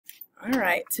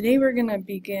Alright, today we're going to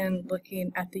begin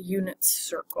looking at the unit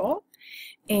circle.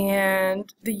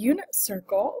 And the unit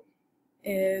circle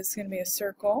is going to be a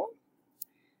circle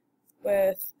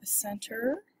with a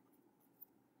center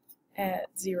at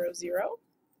 0, 0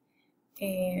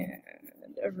 and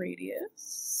a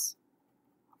radius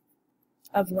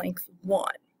of length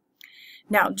 1.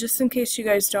 Now, just in case you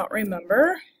guys don't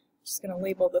remember, I'm just going to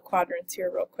label the quadrants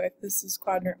here real quick. This is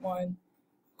quadrant 1,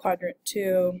 quadrant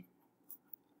 2,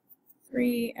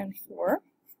 3, and 4.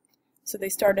 So they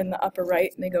start in the upper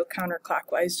right and they go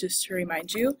counterclockwise, just to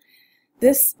remind you.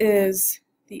 This is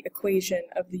the equation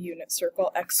of the unit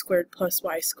circle, x squared plus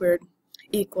y squared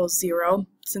equals 0.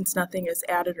 Since nothing is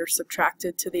added or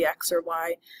subtracted to the x or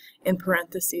y in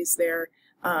parentheses there,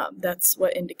 that's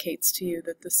what indicates to you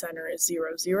that the center is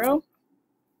 0, 0.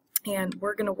 And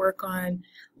we're going to work on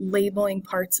labeling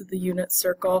parts of the unit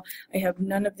circle. I have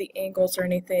none of the angles or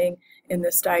anything in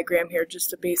this diagram here,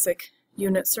 just a basic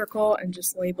unit circle, and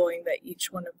just labeling that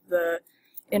each one of the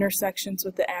intersections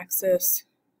with the axis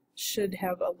should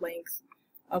have a length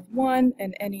of 1,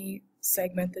 and any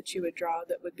segment that you would draw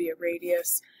that would be a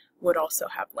radius would also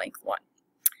have length 1.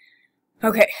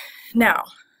 Okay, now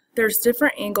there's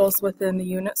different angles within the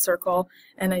unit circle,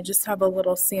 and I just have a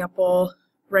little sample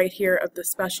right here of the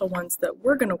special ones that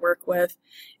we're going to work with,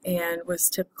 and was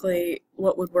typically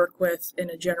what would work with in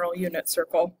a general unit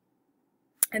circle.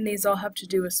 And these all have to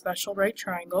do with special right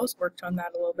triangles. Worked on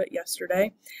that a little bit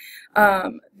yesterday.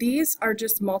 These are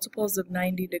just multiples of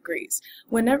 90 degrees.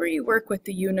 Whenever you work with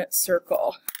the unit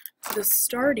circle, the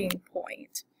starting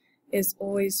point is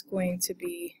always going to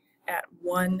be at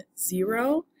 1,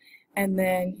 0, and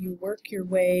then you work your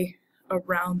way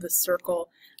around the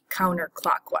circle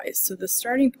counterclockwise. So the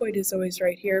starting point is always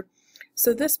right here.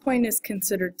 So this point is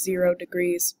considered 0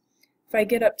 degrees. If I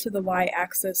get up to the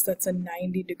y-axis, that's a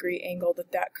 90-degree angle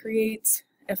that creates.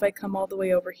 If I come all the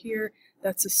way over here,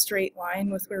 that's a straight line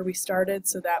with where we started,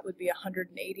 so that would be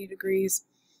 180 degrees.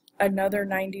 Another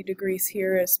 90 degrees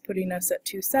here is putting us at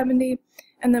 270,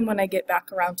 and then when I get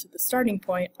back around to the starting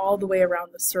point, all the way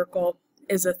around the circle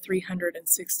is a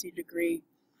 360-degree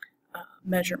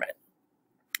measurement.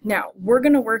 Now, we're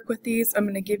going to work with these. I'm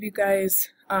going to give you guys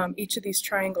each of these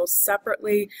triangles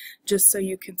separately, just so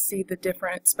you can see the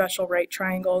different special right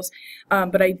triangles.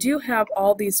 But I do have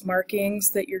all these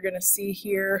markings that you're going to see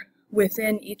here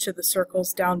within each of the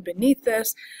circles down beneath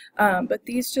this. But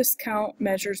these just count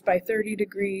measures by 30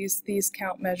 degrees, these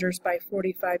count measures by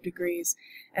 45 degrees,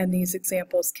 and these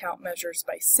examples count measures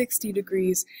by 60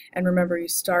 degrees. And remember, you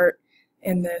start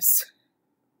in this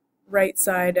right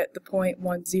side at the point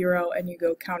 1, 0, and you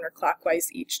go counterclockwise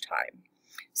each time.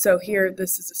 So here,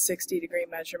 this is a 60-degree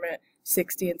measurement.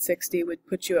 60 and 60 would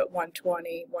put you at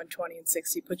 120, 120 and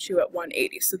 60 puts you at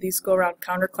 180. So these go around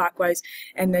counterclockwise,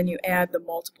 and then you add the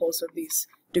multiples of these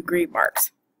degree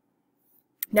marks.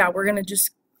 Now we're going to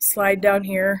just slide down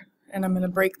here, and I'm going to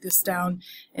break this down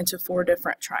into 4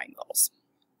 different triangles.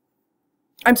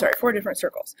 I'm sorry, 4 different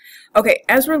circles. Okay,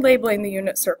 as we're labeling the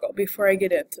unit circle, before I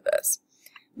get into this,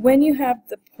 when you have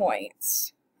the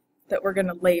points that we're going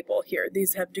to label here,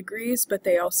 these have degrees, but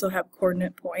they also have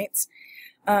coordinate points.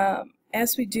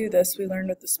 As we do this, we learned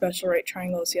with the special right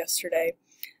triangles yesterday,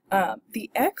 the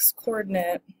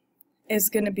x-coordinate is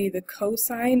going to be the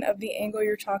cosine of the angle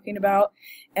you're talking about,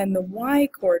 and the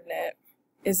y-coordinate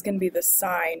is going to be the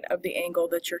sine of the angle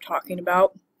that you're talking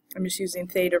about. I'm just using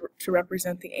theta to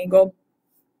represent the angle.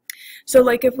 So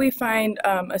like if we find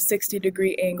a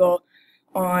 60-degree angle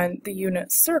on the unit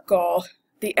circle,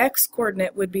 the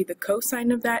x-coordinate would be the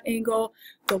cosine of that angle,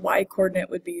 the y-coordinate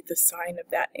would be the sine of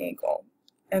that angle.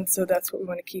 And so that's what we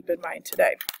want to keep in mind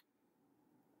today.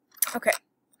 Okay,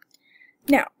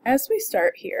 now as we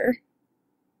start here,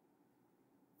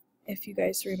 if you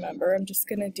guys remember, I'm just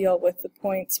going to deal with the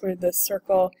points where the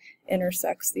circle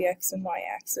intersects the x and y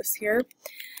axis here.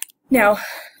 Now,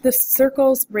 the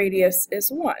circle's radius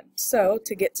is 1, so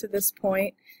to get to this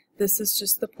point, this is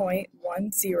just the point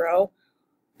 1, 0.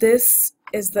 This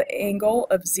is the angle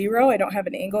of 0. I don't have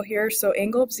an angle here, so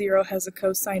angle of 0 has a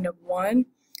cosine of 1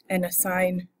 and a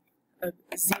sine of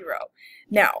 0.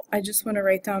 Now, I just want to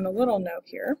write down a little note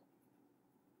here.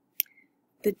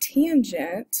 The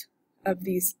tangent of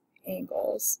these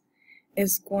angles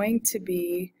is going to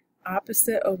be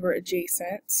opposite over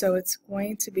adjacent, so it's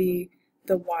going to be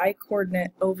the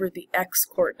y-coordinate over the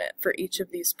x-coordinate for each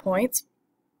of these points.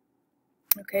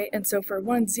 Okay, and so for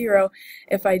 1, 0,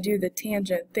 if I do the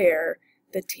tangent there,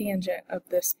 the tangent of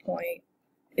this point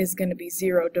is going to be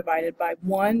 0 divided by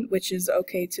 1, which is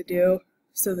okay to do.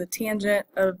 So the tangent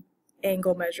of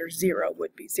angle measure 0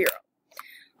 would be 0.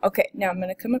 Okay, now I'm going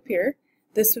to come up here.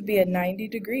 This would be a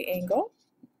 90-degree angle.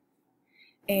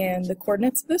 And the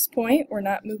coordinates of this point, we're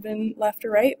not moving left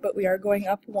or right, but we are going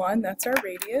up 1. That's our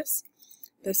radius.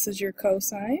 This is your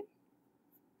cosine.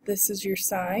 This is your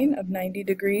sine of 90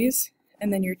 degrees.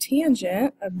 And then your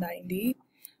tangent of 90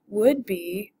 would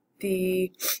be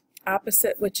the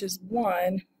opposite, which is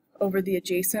 1, over the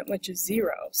adjacent, which is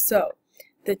 0. So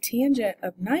the tangent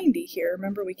of 90 here,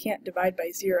 remember we can't divide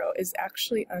by 0, is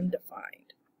actually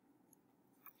undefined,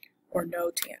 or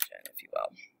no tangent, if you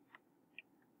will.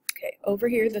 Okay, over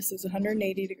here, this is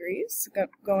 180 degrees,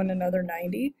 going another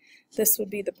 90. This would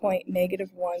be the point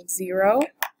 -1, 0.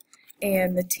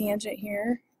 And the tangent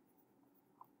here,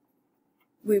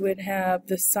 we would have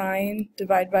the sine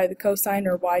divided by the cosine,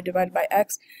 or y divided by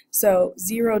x. So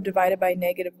 0 divided by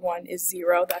 -1 is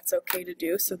 0. That's okay to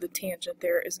do, so the tangent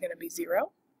there is going to be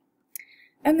 0.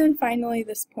 And then finally,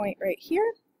 this point right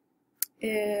here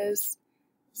is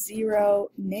 0,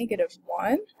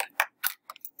 -1.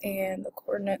 And the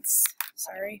coordinates,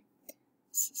 sorry,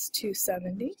 this is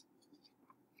 270.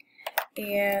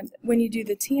 And when you do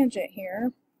the tangent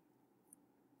here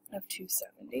of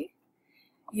 270,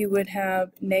 you would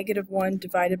have -1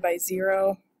 divided by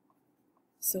 0.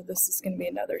 So this is going to be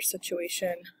another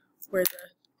situation where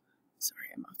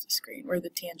I'm off the screen, where the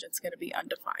tangent's going to be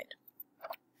undefined.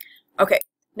 Okay,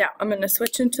 now I'm going to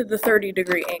switch into the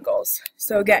 30-degree angles.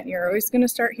 So again, you're always going to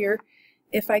start here.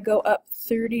 If I go up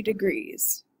 30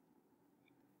 degrees,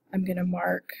 I'm going to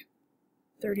mark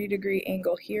 30-degree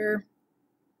angle here.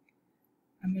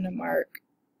 I'm going to mark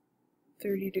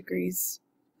 30 degrees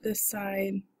this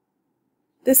side.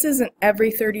 This isn't every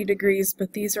 30 degrees,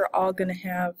 but these are all going to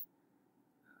have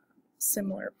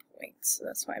similar points, so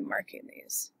that's why I'm marking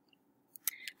these.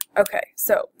 Okay,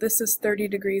 so this is 30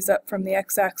 degrees up from the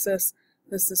x-axis.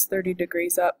 This is 30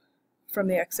 degrees up from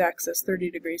the x-axis, 30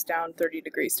 degrees down, 30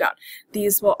 degrees down.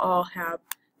 These will all have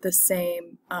the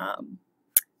same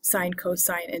sine,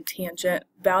 cosine, and tangent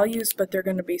values, but they're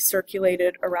going to be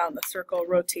circulated around the circle,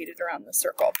 rotated around the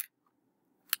circle.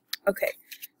 Okay,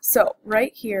 so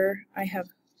right here I have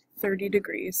 30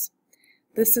 degrees.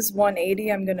 This is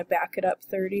 180. I'm going to back it up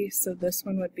 30, so this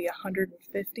one would be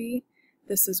 150.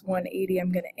 This is 180.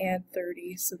 I'm going to add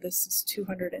 30, so this is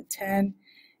 210.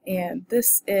 And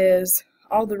this is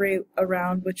all the way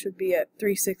around, which would be at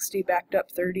 360 backed up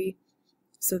 30.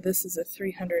 So this is a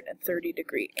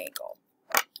 330-degree angle.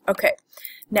 Okay,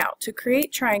 now to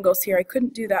create triangles here, I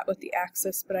couldn't do that with the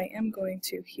axis, but I am going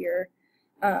to here.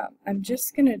 I'm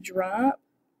just going to drop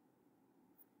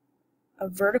a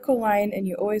vertical line, and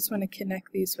you always want to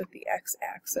connect these with the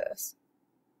x-axis.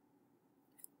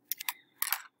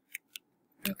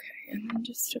 Okay, and then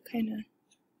just to kind of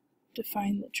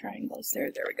define the triangles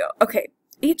there. There we go. Okay,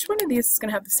 each one of these is going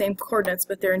to have the same coordinates,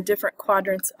 but they're in different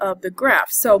quadrants of the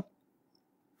graph. So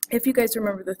if you guys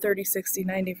remember the 30, 60,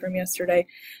 90 from yesterday,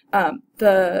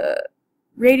 the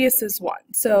radius is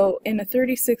 1. So in a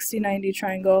 30, 60, 90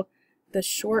 triangle, the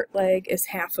short leg is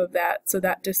half of that, so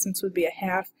that distance would be a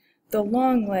half. The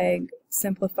long leg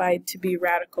simplified to be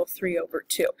radical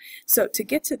 3/2. So to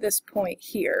get to this point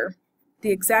here,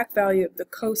 the exact value of the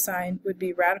cosine would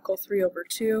be radical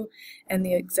 3/2, and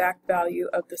the exact value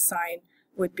of the sine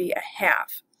would be a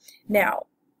half. Now,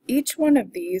 each one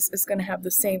of these is going to have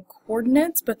the same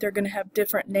coordinates, but they're going to have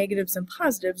different negatives and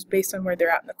positives based on where they're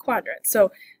at in the quadrant.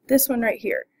 So this one right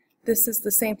here, this is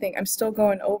the same thing. I'm still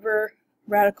going over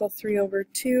radical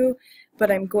 3/2,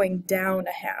 but I'm going down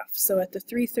a half. So at the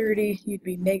 330, you'd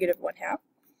be -1/2.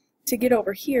 To get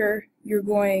over here, you're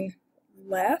going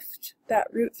left that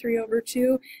root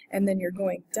 3/2, and then you're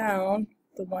going down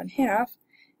the 1/2.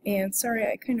 And sorry,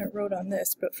 I kind of wrote on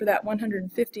this, but for that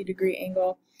 150-degree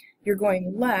angle, you're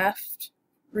going left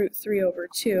root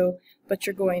 3/2, but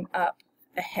you're going up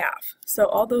a half. So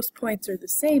all those points are the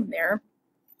same there.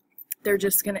 They're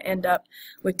just going to end up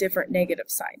with different negative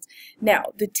signs.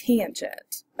 Now, the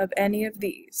tangent of any of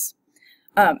these,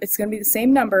 it's going to be the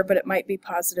same number, but it might be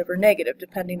positive or negative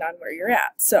depending on where you're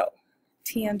at. So,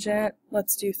 tangent,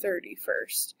 let's do 30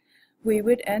 first. We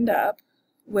would end up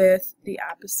with the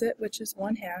opposite, which is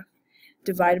 1/2,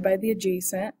 divided by the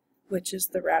adjacent, which is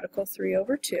the radical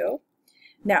 3/2.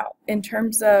 Now, in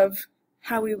terms of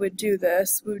how we would do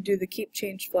this, we would do the keep,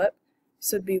 change, flip.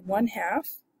 So it would be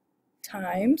 1/2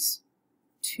 times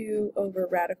 2 over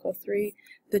radical 3.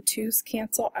 The 2's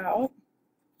cancel out.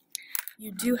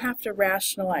 You do have to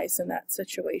rationalize in that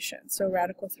situation. So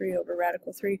radical 3 over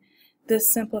radical 3.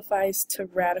 This simplifies to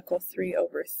radical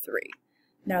 3/3.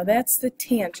 Now that's the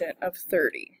tangent of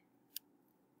 30.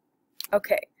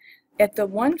 Okay, at the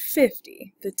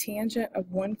 150, the tangent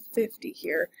of 150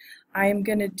 here, I am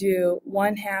going to do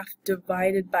 1/2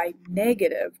 divided by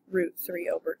negative root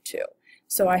 3/2.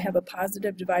 So I have a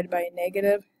positive divided by a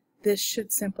negative. This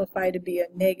should simplify to be a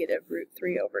negative root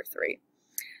 3 over 3.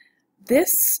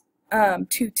 This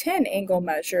 210 angle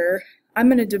measure, I'm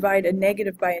going to divide a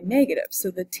negative by a negative.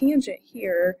 So the tangent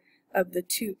here of the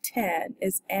 210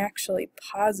 is actually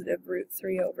positive root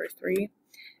 3 over 3.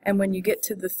 And when you get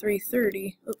to the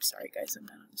 330, oops, sorry guys, I'm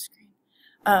not on the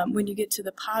screen. When you get to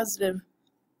the positive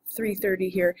 330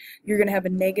 here, you're going to have a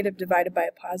negative divided by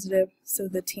a positive. So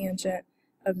the tangent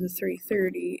of the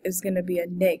 330 is going to be a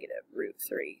negative root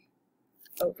 3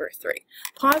 over 3.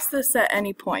 Pause this at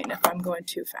any point if I'm going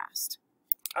too fast.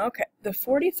 Okay, the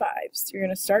 45s, you're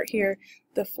going to start here.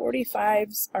 The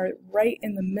 45s are right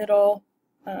in the middle.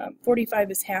 45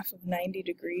 is half of 90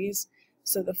 degrees,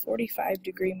 so the 45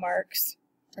 degree marks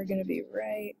are going to be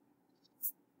right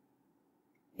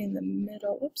in the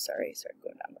middle. Oops, sorry, started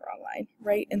going down the wrong line.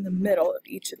 Right in the middle of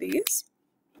each of these.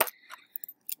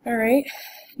 All right,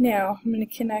 now I'm going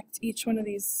to connect each one of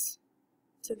these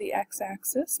to the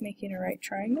x-axis, making a right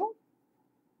triangle.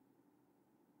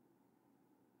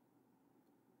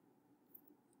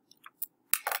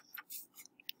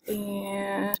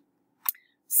 And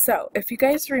so, if you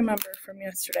guys remember from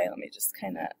yesterday, let me just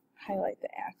kind of highlight the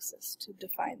axis to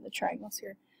define the triangles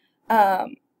here.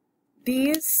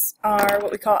 These are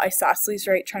what we call isosceles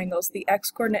right triangles. The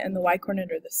x-coordinate and the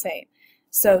y-coordinate are the same.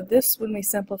 So this, when we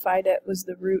simplified it, was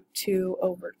the root 2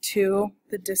 over 2,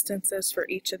 the distances for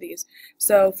each of these.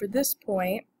 So for this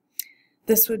point,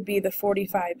 this would be the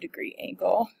 45 degree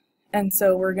angle. And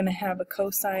so we're going to have a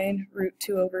cosine root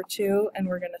 2 over 2, and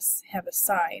we're going to have a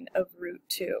sine of root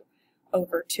 2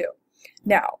 over 2.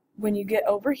 Now, when you get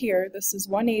over here, this is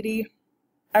 180,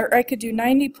 or I could do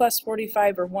 90 plus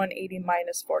 45 or 180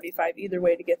 minus 45, either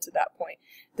way to get to that point.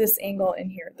 This angle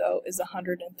in here, though, is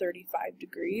 135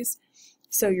 degrees.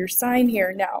 So your sine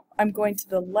here, now I'm going to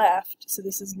the left, so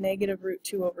this is negative root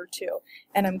 2 over 2,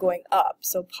 and I'm going up,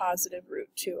 so positive root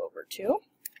 2 over 2.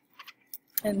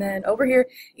 And then over here,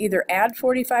 either add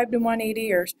 45 to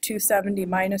 180 or 270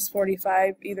 minus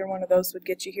 45, either one of those would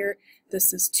get you here.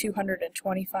 This is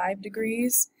 225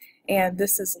 degrees, and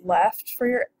this is left for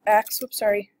your x, whoops,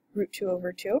 sorry, root 2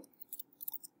 over 2,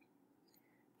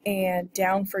 and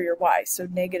down for your y, so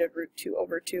negative root 2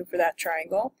 over 2 for that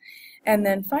triangle. And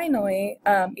then finally,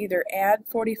 either add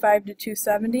 45 to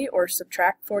 270 or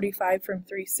subtract 45 from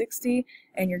 360,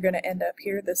 and you're going to end up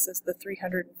here. This is the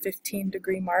 315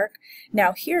 degree mark.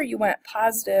 Now here you went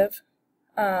positive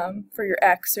for your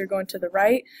x, so you're going to the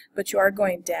right, but you are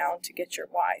going down to get your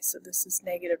y, so this is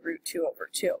negative root 2 over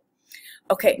 2.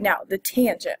 Okay, now the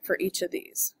tangent for each of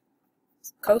these.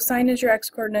 Cosine is your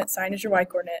x-coordinate, sine is your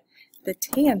y-coordinate. The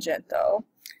tangent, though,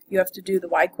 you have to do the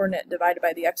y-coordinate divided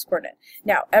by the x-coordinate.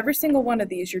 Now, every single one of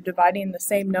these, you're dividing the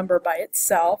same number by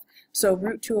itself. So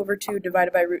root 2 over 2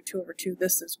 divided by root 2 over 2,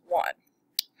 this is 1.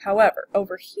 However,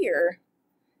 over here,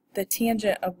 the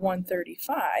tangent of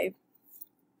 135,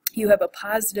 you have a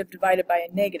positive divided by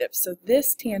a negative. So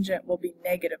this tangent will be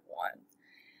negative 1.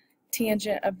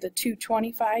 Tangent of the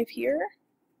 225 here,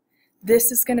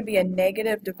 this is going to be a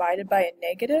negative divided by a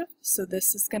negative. So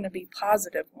this is going to be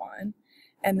positive 1.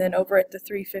 And then over at the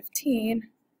 315,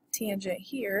 tangent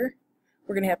here,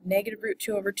 we're going to have negative root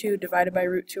 2 over 2 divided by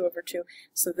root 2 over 2.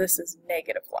 So this is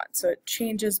negative 1. So it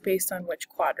changes based on which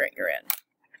quadrant you're in.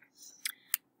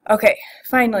 Okay,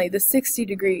 finally, the 60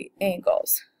 degree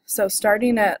angles. So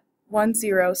starting at 1,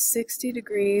 0, 60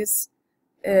 degrees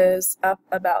is up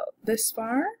about this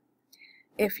far.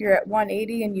 If you're at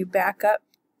 180 and you back up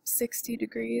 60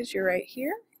 degrees, you're right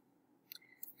here.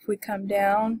 If we come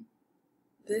down,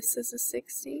 this is a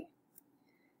 60,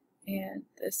 and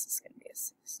this is going to be a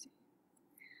 60.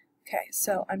 Okay,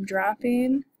 so I'm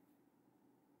dropping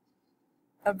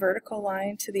a vertical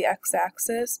line to the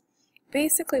x-axis.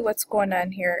 Basically what's going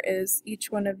on here is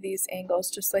each one of these angles,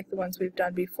 just like the ones we've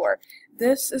done before,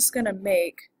 this is going to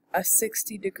make a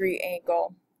 60 degree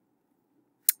angle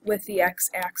with the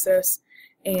x-axis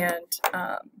and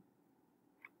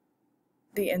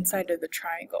the inside of the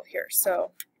triangle here.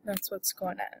 So that's what's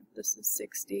going on. This is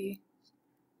 60,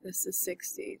 this is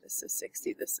 60, this is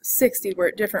 60, this is 60. We're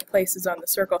at different places on the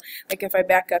circle. Like if I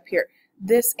back up here,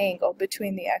 this angle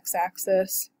between the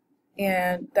x-axis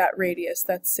and that radius,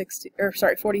 that's 60, or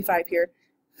sorry, 45 here,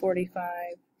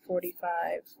 45, 45,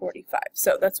 45.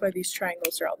 So that's why these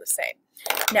triangles are all the same.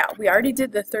 Now, we already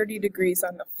did the 30 degrees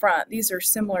on the front. These are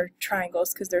similar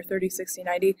triangles because they're 30, 60,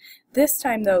 90. This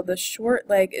time, though, the short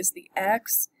leg is the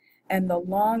x and the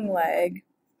long leg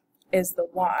is the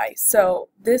y. So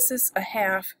this is a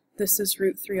half, this is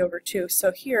root 3 over 2.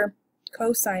 So here,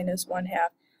 cosine is 1/2,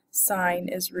 sine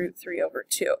is root 3 over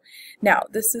 2. Now,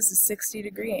 this is a 60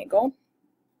 degree angle.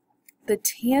 the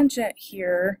tangent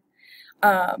here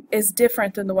is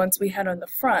different than the ones we had on the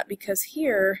front, because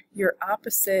here your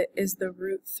opposite is the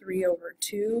root 3 over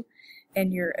 2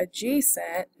 and your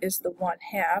adjacent is the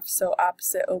 1/2, so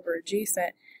opposite over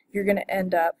adjacent. You're going to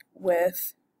end up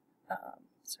with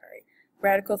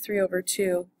radical 3 over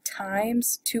 2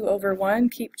 times 2 over 1,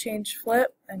 keep, change,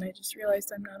 flip, and I just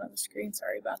realized I'm not on the screen,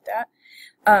 sorry about that.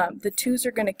 The 2's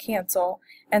are going to cancel,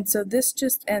 and so this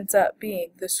just ends up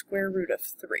being the square root of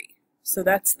 3. So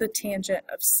that's the tangent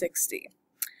of 60.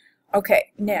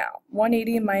 Okay, now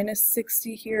 180 minus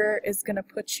 60 here is going to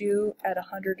put you at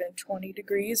 120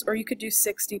 degrees, or you could do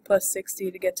 60 plus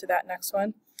 60 to get to that next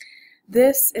one.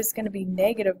 This is going to be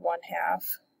negative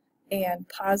 1/2 and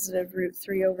positive root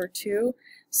 3 over 2.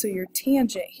 So your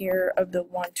tangent here of the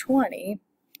 120,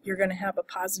 you're going to have a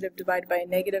positive divided by a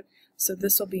negative, so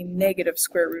this will be negative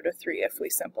square root of 3 if we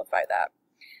simplify that.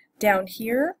 Down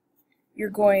here, you're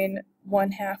going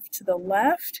 1/2 to the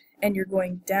left, and you're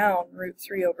going down root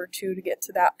 3 over 2 to get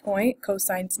to that point.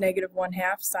 Cosine's negative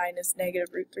 1/2, sine is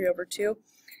negative root 3 over 2.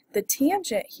 The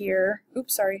tangent here,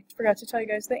 oops, sorry, forgot to tell you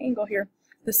guys the angle here.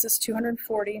 This is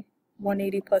 240,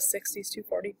 180 plus 60 is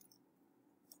 240.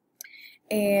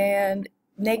 And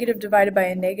negative divided by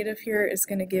a negative here is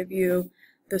going to give you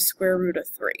the square root of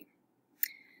 3.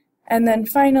 And then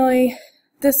finally,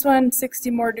 this one, 60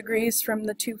 more degrees from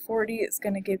the 240, is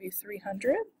going to give you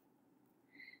 300.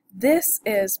 This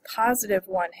is positive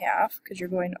 1/2, because you're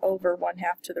going over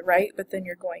 1/2 to the right, but then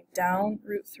you're going down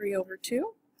root 3 over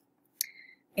 2.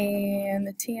 And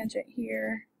the tangent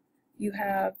here, you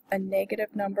have a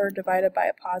negative number divided by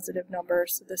a positive number,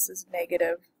 so this is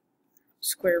negative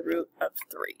square root of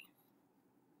 3.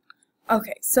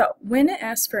 Okay, so when it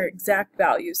asks for exact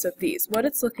values of these, what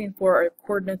it's looking for are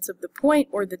coordinates of the point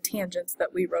or the tangents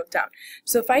that we wrote down.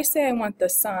 So if I say I want the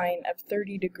sine of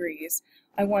 30 degrees,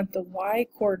 I want the y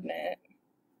coordinate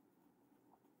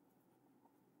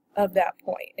of that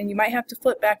point. And you might have to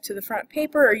flip back to the front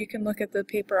paper, or you can look at the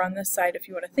paper on this side if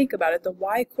you want to think about it. The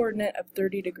y coordinate of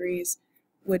 30 degrees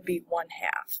would be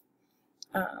 1/2.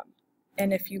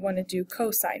 And if you want to do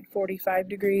cosine 45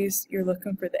 degrees, you're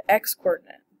looking for the x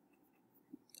coordinate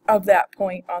of that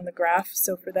point on the graph.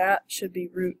 So for that should be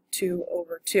root 2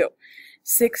 over 2.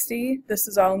 60, this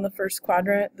is all in the first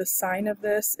quadrant. The sine of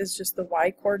this is just the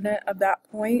y coordinate of that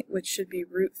point, which should be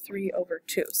root 3 over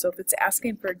 2. So if it's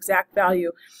asking for exact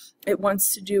value, it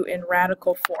wants to do in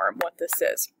radical form what this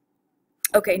is.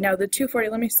 Okay, now the 240,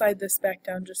 let me slide this back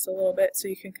down just a little bit so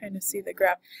you can kind of see the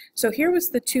graph. So here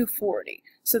was the 240.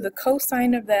 So the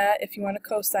cosine of that, if you want a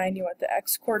cosine, you want the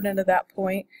x coordinate of that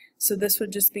point. So this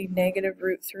would just be negative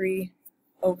root 3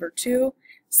 over 2.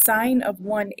 Sine of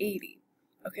 180.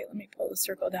 Okay, let me pull the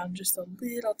circle down just a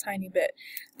little tiny bit.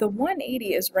 The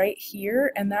 180 is right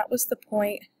here, and that was the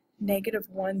point negative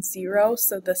 1, 0.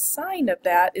 So the sine of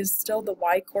that is still the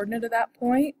y coordinate of that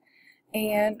point.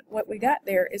 And what we got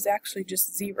there is actually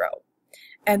just 0.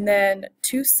 And then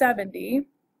 270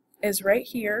 is right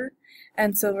here.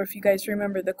 And so if you guys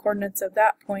remember the coordinates of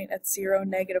that point at 0,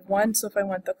 negative 1. So if I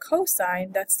want the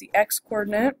cosine, that's the x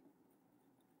coordinate.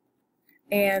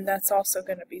 And that's also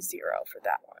going to be 0 for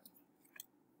that one.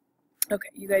 Okay,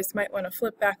 you guys might want to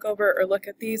flip back over or look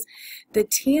at these. The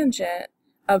tangent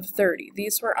of 30,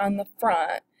 these were on the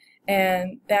front,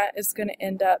 and that is going to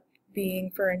end up being,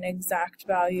 for an exact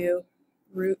value,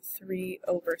 root 3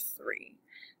 over 3.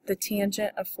 The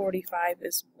tangent of 45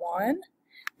 is 1.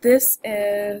 This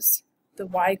is the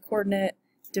y coordinate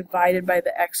divided by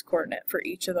the x coordinate for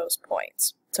each of those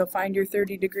points. So find your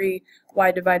 30 degree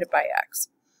y divided by x.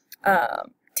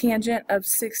 Tangent of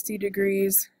 60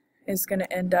 degrees is going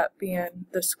to end up being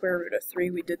the square root of 3.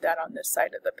 We did that on this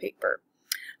side of the paper.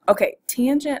 Okay,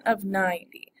 tangent of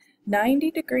 90.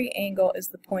 90 degree angle is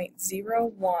the point 0,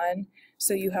 1.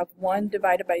 So you have 1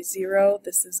 divided by 0.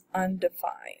 This is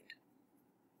undefined.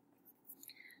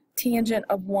 Tangent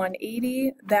of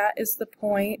 180, that is the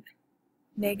point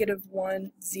negative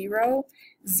 1, 0.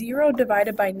 0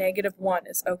 divided by negative 1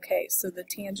 is okay. So the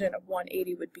tangent of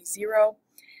 180 would be 0.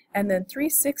 And then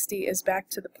 360 is back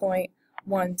to the point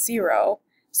 1, 0.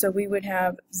 So we would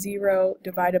have 0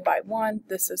 divided by 1.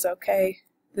 This is okay.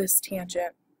 This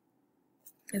tangent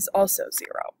is also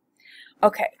 0.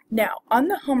 Okay, now on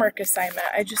the homework assignment,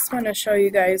 I just want to show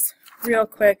you guys real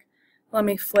quick. Let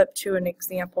me flip to an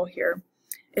example here.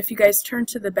 If you guys turn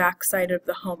to the back side of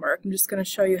the homework, I'm just going to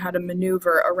show you how to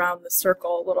maneuver around the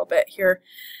circle a little bit here.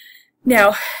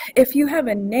 Now, if you have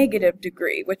a negative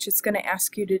degree, which it's going to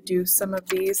ask you to do some of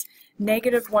these,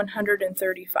 negative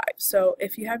 135. So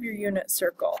if you have your unit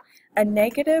circle, A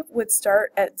negative would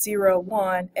start at 0,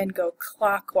 1 and go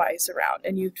clockwise around,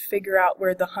 and you'd figure out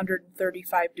where the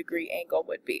 135-degree angle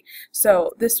would be.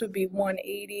 So this would be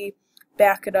 180,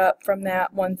 back it up from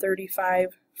that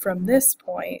 135 from this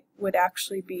point would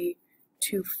actually be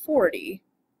 240.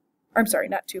 I'm sorry,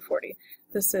 not 240.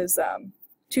 This is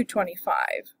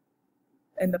 225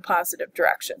 in the positive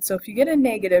direction. So if you get a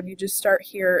negative, you just start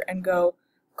here and go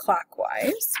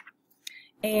clockwise.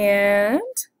 And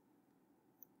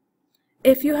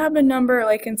if you have a number,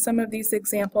 like in some of these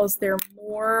examples, they're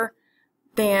more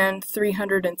than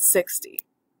 360.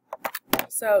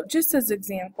 So just as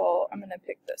example, I'm going to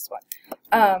pick this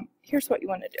one. Here's what you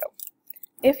want to do.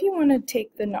 If you want to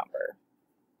take the number,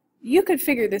 you could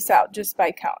figure this out just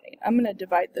by counting. I'm going to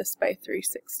divide this by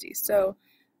 360. So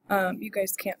you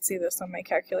guys can't see this on my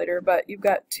calculator, but you've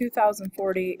got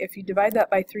 2040. If you divide that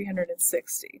by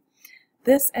 360,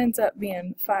 this ends up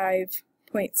being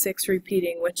 5.6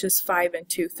 repeating, which is 5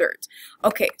 2/3.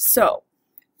 Okay, so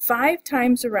 5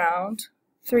 times around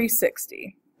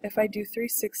 360. If I do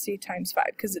 360 times 5,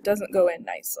 because it doesn't go in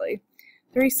nicely,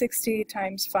 360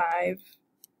 times 5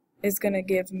 is going to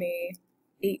give me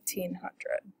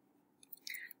 1800.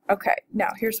 Okay, now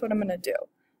here's what I'm going to do.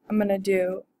 I'm going to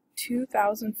do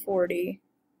 2040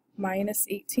 minus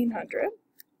 1800,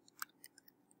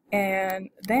 and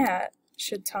that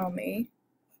should tell me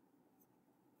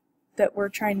that we're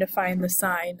trying to find the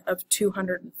sine of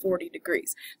 240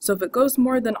 degrees. So if it goes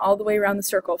more than all the way around the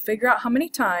circle, figure out how many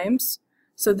times.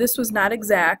 So this was not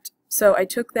exact, so I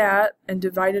took that and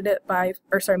divided it by,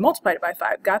 or sorry, multiplied it by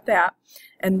 5, got that,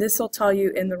 and this will tell you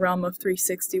in the realm of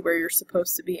 360 where you're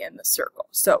supposed to be in the circle.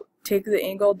 So take the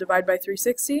angle, divide by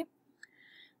 360,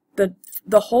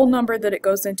 the whole number that it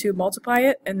goes into, multiply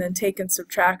it, and then take and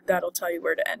subtract. That'll tell you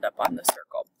where to end up on the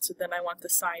circle. So then I want the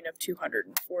sine of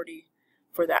 240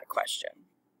 for that question.